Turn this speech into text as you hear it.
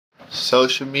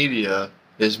Social media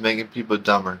is making people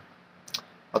dumber.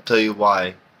 I'll tell you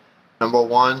why. Number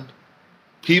one,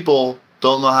 people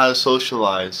don't know how to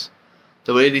socialize.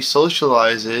 The way they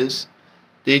socialize is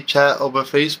they chat over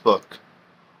Facebook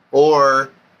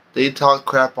or they talk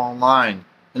crap online.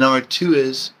 And number two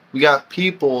is we got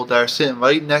people that are sitting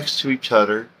right next to each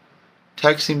other,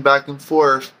 texting back and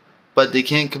forth, but they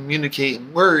can't communicate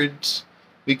in words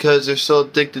because they're so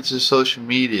addicted to social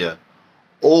media.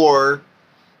 Or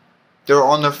they're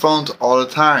on their phones all the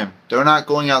time. They're not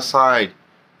going outside,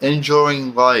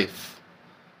 enjoying life.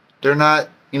 They're not,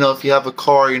 if you have a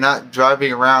car, you're not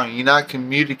driving around, you're not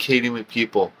communicating with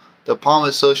people. The problem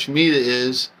with social media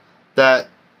is that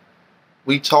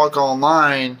we talk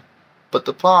online, but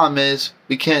the problem is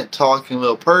we can't talk in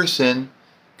real person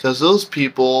because those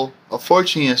people,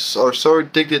 unfortunately, are so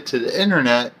addicted to the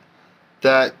internet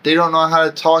that they don't know how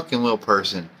to talk in real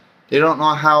person. They don't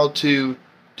know how to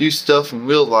do stuff in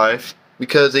real life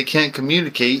because they can't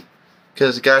communicate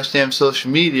because gosh damn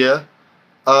social media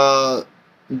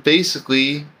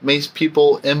basically makes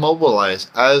people immobilized,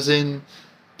 as in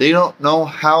they don't know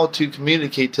how to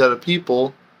communicate to other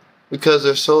people because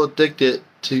they're so addicted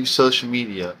to social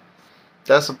media.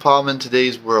 That's a problem in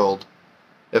today's world.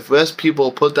 If less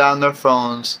people put down their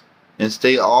phones and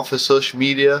stay off of social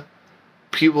media,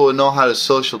 people would know how to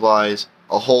socialize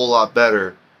a whole lot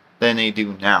better than they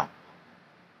do now.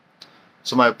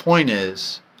 So my point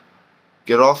is,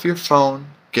 get off your phone,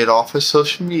 get off of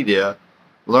social media,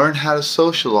 learn how to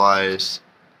socialize,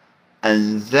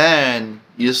 and then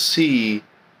you'll see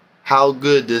how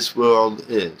good this world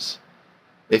is.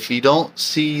 If you don't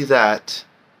see that,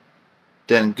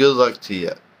 then good luck to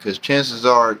you, because chances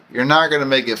are you're not going to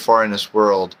make it far in this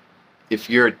world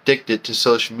if you're addicted to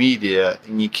social media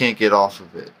and you can't get off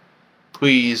of it.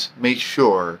 Please make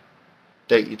sure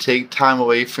that you take time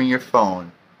away from your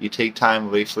phone. You take time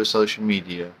away from social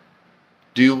media.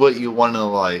 Do what you want in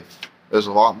life. There's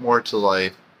a lot more to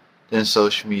life than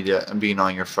social media and being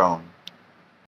on your phone.